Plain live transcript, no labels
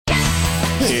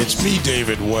Hey, it's me,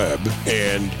 David Webb,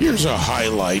 and here's a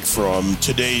highlight from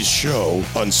today's show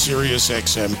on Sirius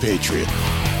XM Patriot.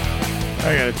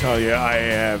 I gotta tell you, I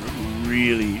have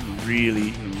really,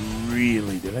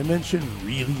 did I mention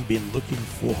really been looking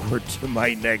forward to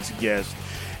my next guest,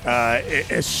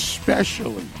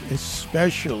 especially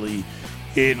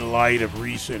in light of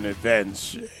recent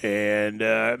events. And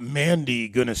Mandy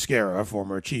Gunaskera,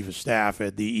 former chief of staff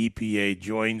at the EPA,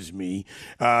 joins me.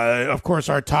 Of course,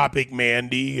 our topic,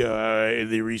 Mandy,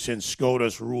 the recent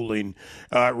SCOTUS ruling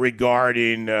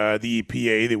regarding the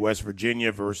EPA, the West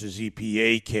Virginia versus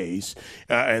EPA case,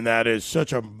 and that is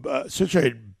such a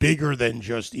bigger than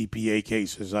just EPA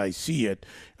case as I see it,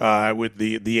 with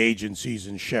the agencies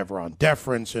and Chevron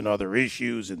deference and other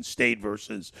issues and state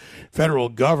versus federal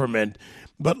government.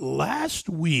 But last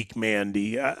week,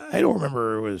 Mandy, I don't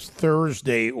remember, it was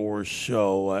Thursday or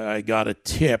so, I got a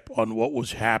tip on what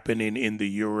was happening in the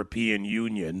European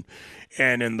Union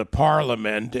and in the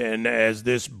Parliament. And as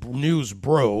this news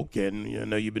broke, and you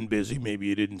know you've been busy, maybe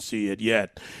you didn't see it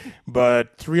yet,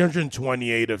 but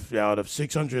 328 out of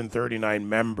 639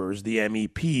 members, the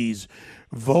MEPs,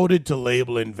 voted to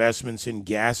label investments in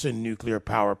gas and nuclear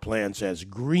power plants as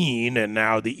green, and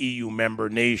now the EU member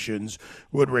nations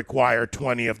would require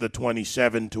 20 of the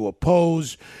 27 to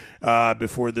oppose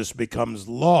before this becomes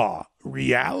law.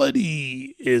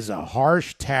 Reality is a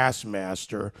harsh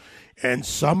taskmaster, and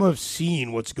some have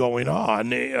seen what's going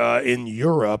on in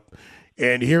Europe,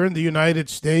 and here in the United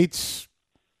States,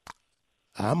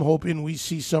 I'm hoping we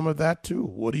see some of that too.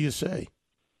 What do you say?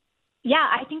 Yeah,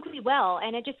 I think we will.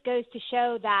 And it just goes to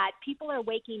show that people are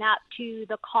waking up to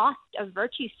the cost of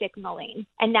virtue signaling.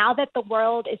 And now that the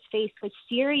world is faced with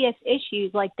serious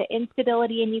issues like the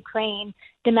instability in Ukraine,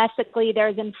 domestically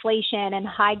there's inflation and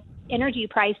high energy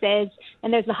prices,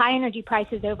 and there's the high energy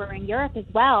prices over in Europe as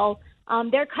well,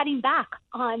 they're cutting back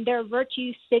on their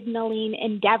virtue signaling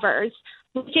endeavors,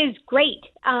 which is great.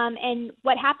 And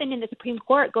what happened in the Supreme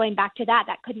Court, going back to that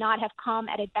could not have come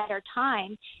at a better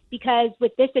time, because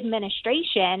with this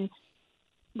administration,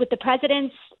 with the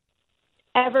president's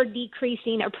ever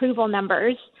decreasing approval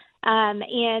numbers,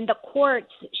 and the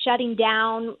courts shutting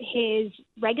down his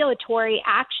regulatory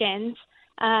actions,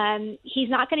 he's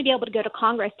not going to be able to go to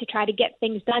Congress to try to get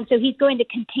things done. So he's going to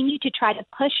continue to try to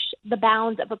push the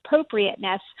bounds of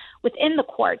appropriateness within the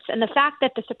courts. And the fact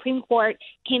that the Supreme Court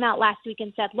came out last week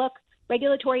and said, look,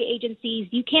 regulatory agencies,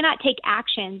 you cannot take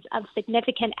actions of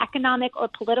significant economic or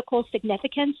political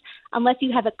significance unless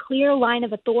you have a clear line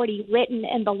of authority written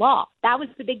in the law. That was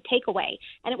the big takeaway.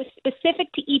 And it was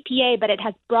specific to EPA, but it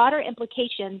has broader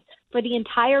implications for the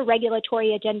entire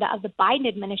regulatory agenda of the Biden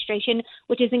administration,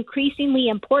 which is increasingly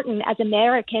important as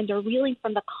Americans are reeling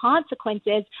from the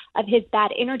consequences of his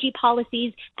bad energy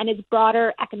policies and his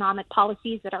broader economic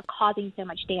policies that are causing so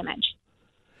much damage.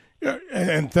 Yeah,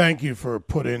 and thank you for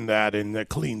putting that in the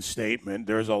clean statement.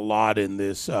 There's a lot in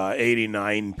this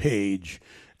 89-page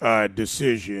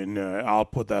decision. I'll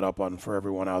put that up for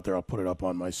everyone out there. I'll put it up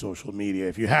on my social media.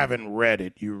 If you haven't read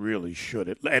it, you really should.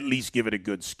 At least give it a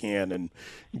good scan and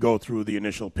go through the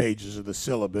initial pages of the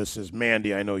syllabus. As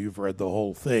Mandy, I know you've read the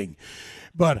whole thing.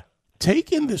 But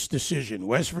taking this decision,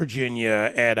 West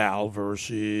Virginia et al.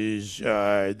 Versus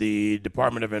the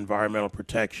Department of Environmental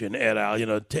Protection et al.,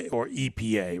 or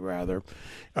EPA rather,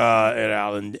 et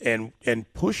al.,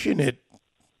 and pushing it,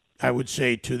 I would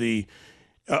say, to the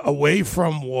away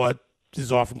from what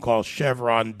is often called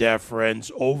Chevron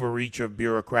deference, overreach of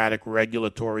bureaucratic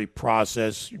regulatory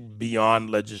process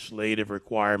beyond legislative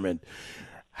requirement.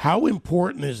 How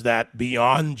important is that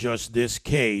beyond just this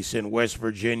case in West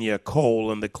Virginia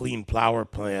coal and the Clean Power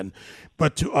Plan,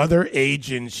 but to other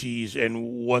agencies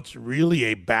and what's really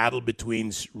a battle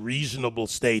between reasonable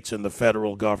states and the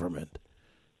federal government?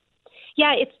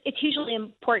 Yeah, it's hugely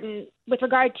important with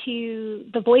regard to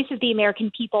the voice of the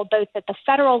American people, both at the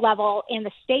federal level and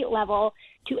the state level,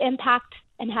 to impact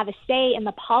and have a say in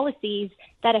the policies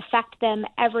that affect them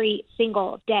every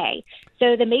single day.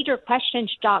 So the major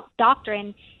questions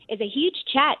doctrine is a huge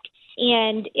check,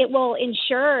 and it will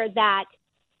ensure that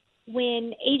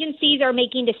when agencies are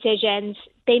making decisions,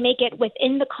 they make it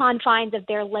within the confines of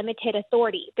their limited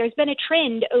authority. There's been a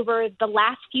trend over the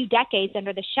last few decades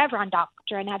under the Chevron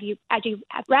doctrine, as you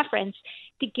referenced,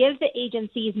 to give the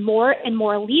agencies more and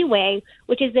more leeway,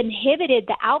 which has inhibited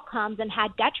the outcomes and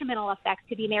had detrimental effects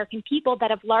to the American people that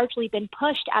have largely been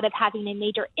pushed out of having a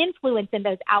major influence in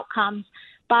those outcomes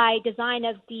by design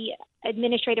of the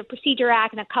Administrative Procedure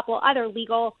Act and a couple other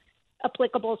legal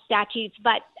applicable statutes.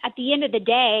 But at the end of the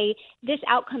day, this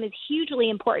outcome is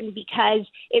hugely important because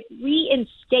it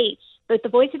reinstates both the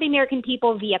voice of the American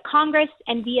people via Congress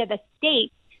and via the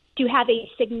states to have a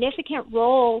significant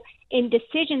role in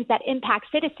decisions that impact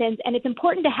citizens. And it's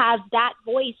important to have that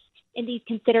voice in these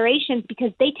considerations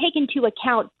because they take into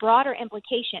account broader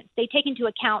implications. They take into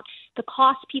account the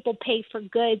cost people pay for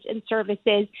goods and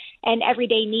services and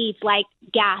everyday needs like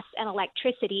gas and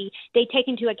electricity. They take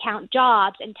into account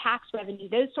jobs and tax revenue,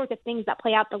 those sorts of things that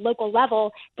play out at the local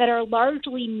level that are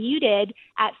largely muted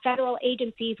at federal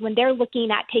agencies when they're looking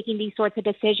at taking these sorts of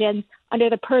decisions under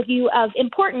the purview of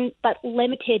important but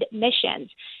limited missions.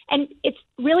 And it's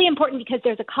really important because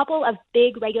there's a couple of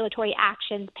big regulatory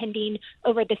actions pending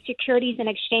over the Securities and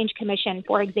Exchange Commission,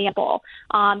 for example.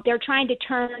 They're trying to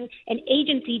turn an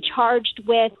agency charged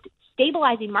with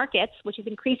stabilizing markets, which is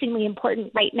increasingly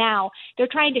important right now. They're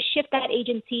trying to shift that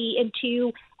agency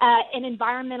into an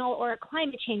environmental or a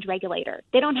climate change regulator.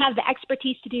 They don't have the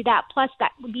expertise to do that. Plus,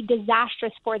 that would be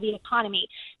disastrous for the economy.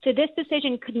 So this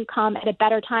decision couldn't come at a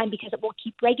better time because it will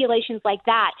keep regulations like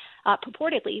that,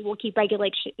 purportedly will keep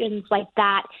regulations like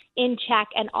that in check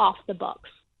and off the books.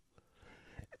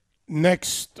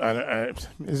 Next,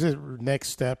 is it next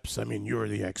steps? I mean, you're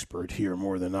the expert here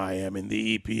more than I am in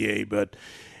the EPA, but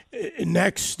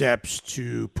next steps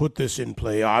to put this in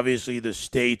play. Obviously, the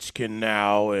states can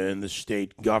now, and the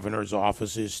state governor's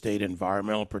offices, state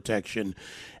environmental protection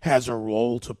has a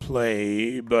role to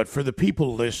play. But for the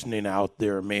people listening out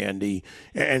there, Mandy,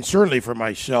 and certainly for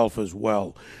myself as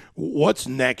well, what's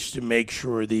next to make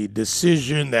sure the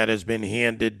decision that has been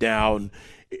handed down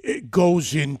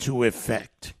goes into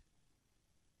effect?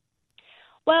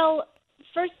 Well,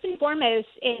 first and foremost,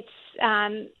 it's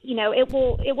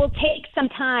it will take some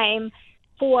time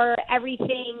for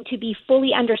everything to be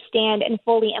fully understood and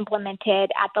fully implemented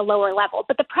at the lower level.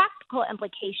 But the practical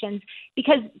implications,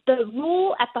 because the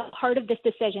rule at the heart of this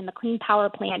decision, the Clean Power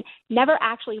Plan, never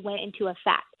actually went into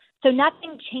effect. So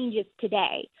nothing changes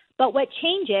today. But what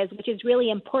changes, which is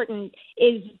really important,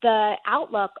 is the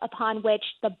outlook upon which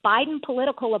the Biden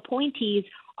political appointees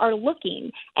are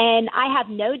looking. And I have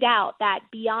no doubt that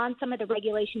beyond some of the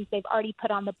regulations they've already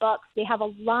put on the books, they have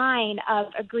a line of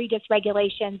egregious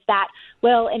regulations that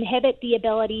will inhibit the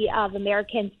ability of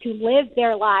Americans to live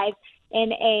their lives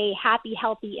in a happy,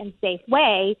 healthy, and safe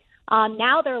way.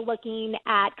 Now they're looking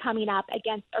at coming up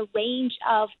against a range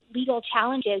of legal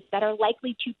challenges that are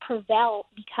likely to prevail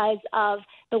because of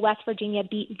the West Virginia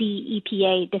v.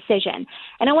 EPA decision.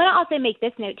 And I want to also make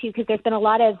this note, too, because there's been a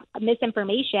lot of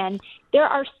misinformation. There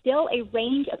are still a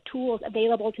range of tools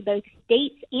available to both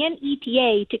states and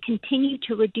EPA to continue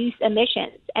to reduce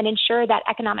emissions and ensure that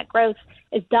economic growth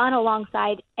is done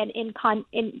alongside and in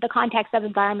the context of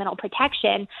environmental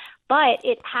protection. But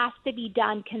it has to be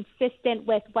done consistent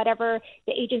with whatever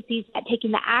the agencies that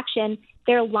taking the action,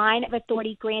 their line of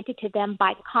authority granted to them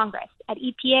by Congress. At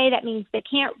EPA, that means they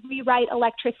can't rewrite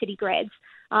electricity grids,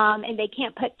 and they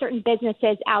can't put certain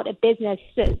businesses out of business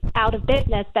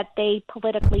that they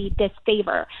politically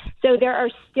disfavor. So there are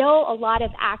still a lot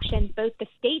of actions, both the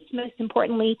states, most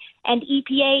importantly, and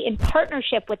EPA in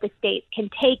partnership with the states can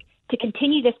take to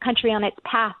continue this country on its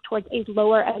path towards a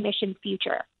lower emission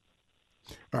future.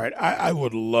 All right, I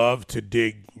would love to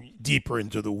dig deeper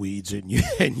into the weeds, and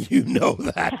you know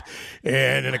that.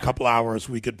 And in a couple hours,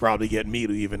 we could probably get me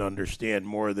to even understand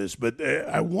more of this. But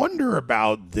I wonder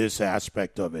about this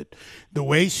aspect of it. The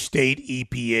way state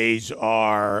EPAs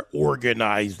are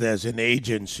organized as an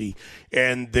agency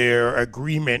and their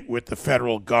agreement with the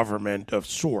federal government of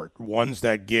sort, ones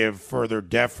that give further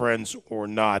deference or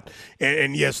not.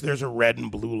 And yes, there's a red and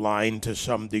blue line to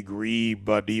some degree,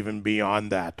 but even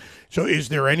beyond that. So is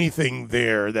there anything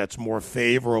there that's more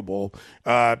favorable?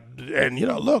 And,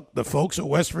 look, the folks at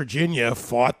West Virginia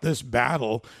fought this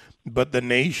battle, but the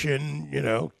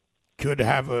nation, could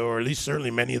have, or at least certainly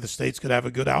many of the states could have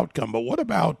a good outcome. But what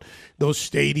about those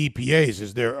state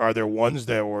EPAs? Are there ones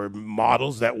that or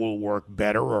models that will work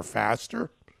better or faster?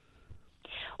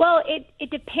 Well, it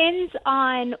depends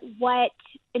on what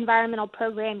environmental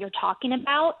program you're talking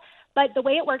about. But the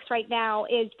way it works right now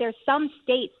is there's some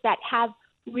states that have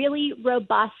really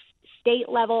robust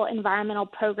state-level environmental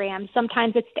programs.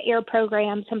 Sometimes it's the air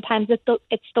program. Sometimes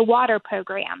it's the water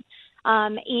program.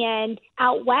 And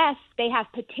out west, they have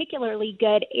particularly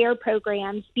good air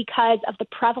programs because of the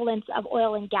prevalence of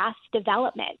oil and gas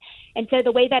development. And so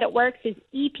the way that it works is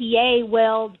EPA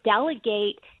will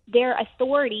delegate their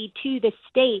authority to the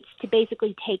states to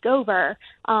basically take over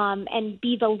and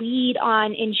be the lead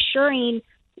on ensuring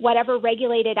whatever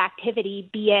regulated activity,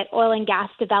 be it oil and gas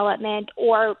development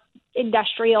or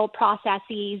industrial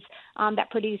processes that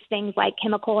produce things like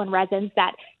chemical and resins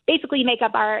that basically make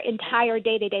up our entire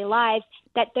day-to-day lives,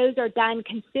 that those are done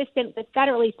consistent with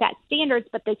federally set standards,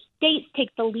 but the states take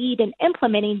the lead in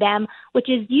implementing them, which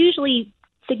is usually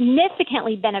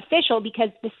significantly beneficial because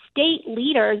the state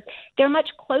leaders, they're much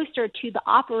closer to the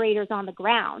operators on the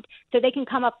ground. So they can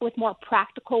come up with more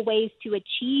practical ways to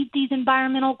achieve these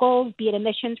environmental goals, be it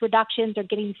emissions reductions or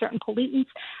getting certain pollutants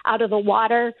out of the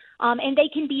water. And they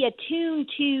can be attuned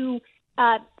to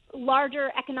larger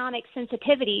economic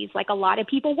sensitivities. Like a lot of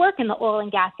people work in the oil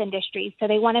and gas industry, so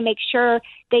they want to make sure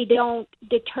they don't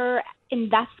deter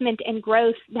investment and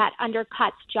growth that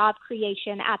undercuts job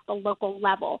creation at the local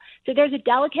level. So there's a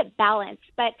delicate balance.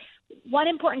 But one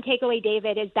important takeaway,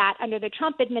 David, is that under the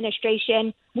Trump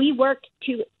administration, we worked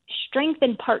to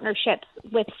strengthen partnerships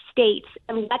with states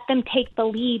and let them take the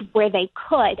lead where they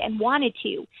could and wanted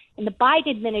to. In the Biden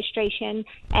administration,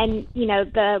 and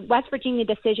the West Virginia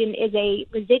decision is a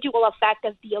residual effect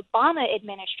of the Obama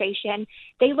administration,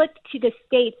 they looked to the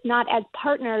states not as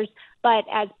partners but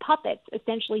as puppets,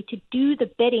 essentially, to do the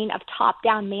bidding of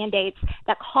top-down mandates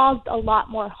that caused a lot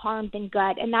more harm than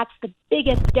good. And that's the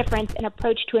biggest difference in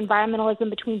approach to environmentalism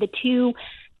between the two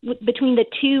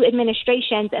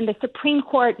administrations. And the Supreme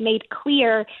Court made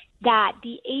clear that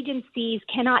the agencies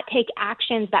cannot take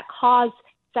actions that cause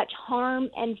such harm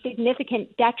and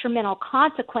significant detrimental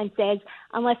consequences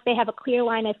unless they have a clear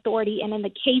line of authority. And in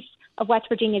the case of West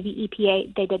Virginia v.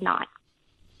 EPA, they did not.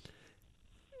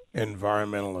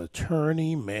 Environmental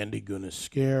attorney Mandy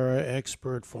Gunascara,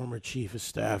 expert, former chief of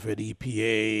staff at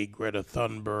EPA, Greta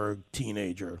Thunberg,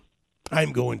 teenager.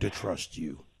 I'm going to trust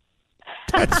you.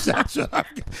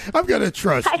 I'm going to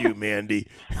trust you, Mandy.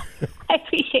 I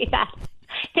appreciate that.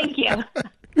 Thank you.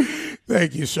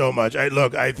 Thank you so much.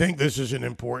 I think this is an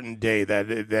important day,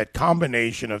 that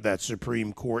combination of that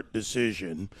Supreme Court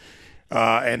decision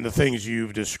and the things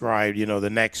you've described, the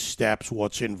next steps,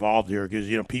 what's involved here, because,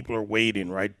 people are waiting,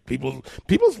 right?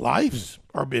 People's lives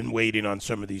are been waiting on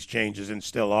some of these changes and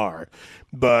still are.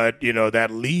 But, that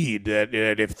lead, that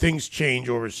if things change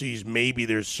overseas, maybe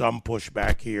there's some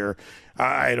pushback here.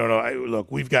 I don't know.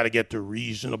 Look, we've got to get to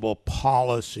reasonable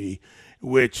policy,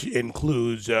 which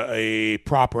includes a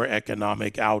proper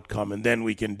economic outcome, and then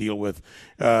we can deal with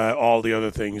all the other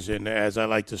things. And as I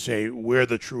like to say, we're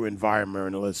the true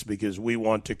environmentalists because we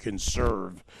want to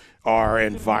conserve our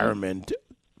environment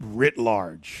writ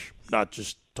large, not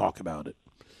just talk about it.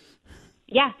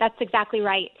 Yeah, that's exactly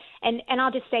right. And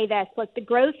I'll just say this. Look, the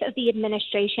growth of the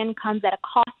administration comes at a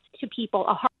cost to people,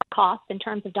 a hard cost in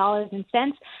terms of dollars and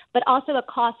cents, but also a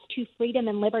cost to freedom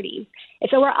and liberties.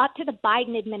 If it were up to the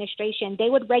Biden administration, they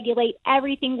would regulate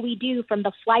everything we do, from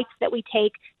the flights that we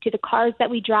take to the cars that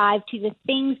we drive to the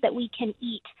things that we can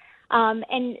eat.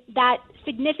 And that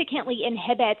significantly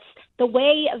inhibits the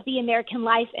way of the American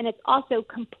life, and it's also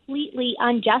completely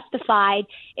unjustified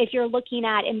if you're looking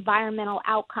at environmental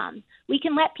outcomes. We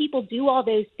can let people do all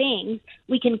those things.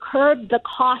 We can curb the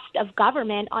cost of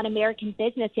government on American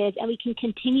businesses, and we can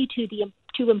continue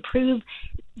to improve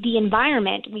the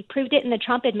environment. We proved it in the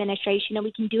Trump administration, and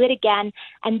we can do it again.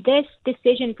 And this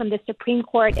decision from the Supreme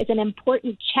Court is an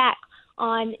important check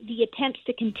on the attempts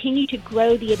to continue to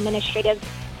grow the administrative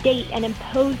state and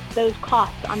impose those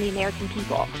costs on the American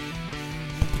people.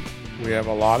 We have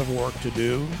a lot of work to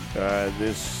do.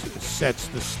 This sets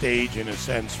the stage, in a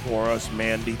sense, for us.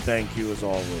 Mandy, thank you as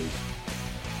always.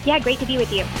 Yeah, great to be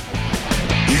with you.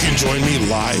 You can join me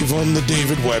live on The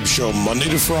David Webb Show, Monday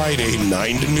to Friday,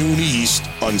 9 to noon East,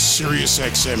 on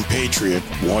SiriusXM Patriot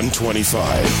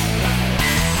 125.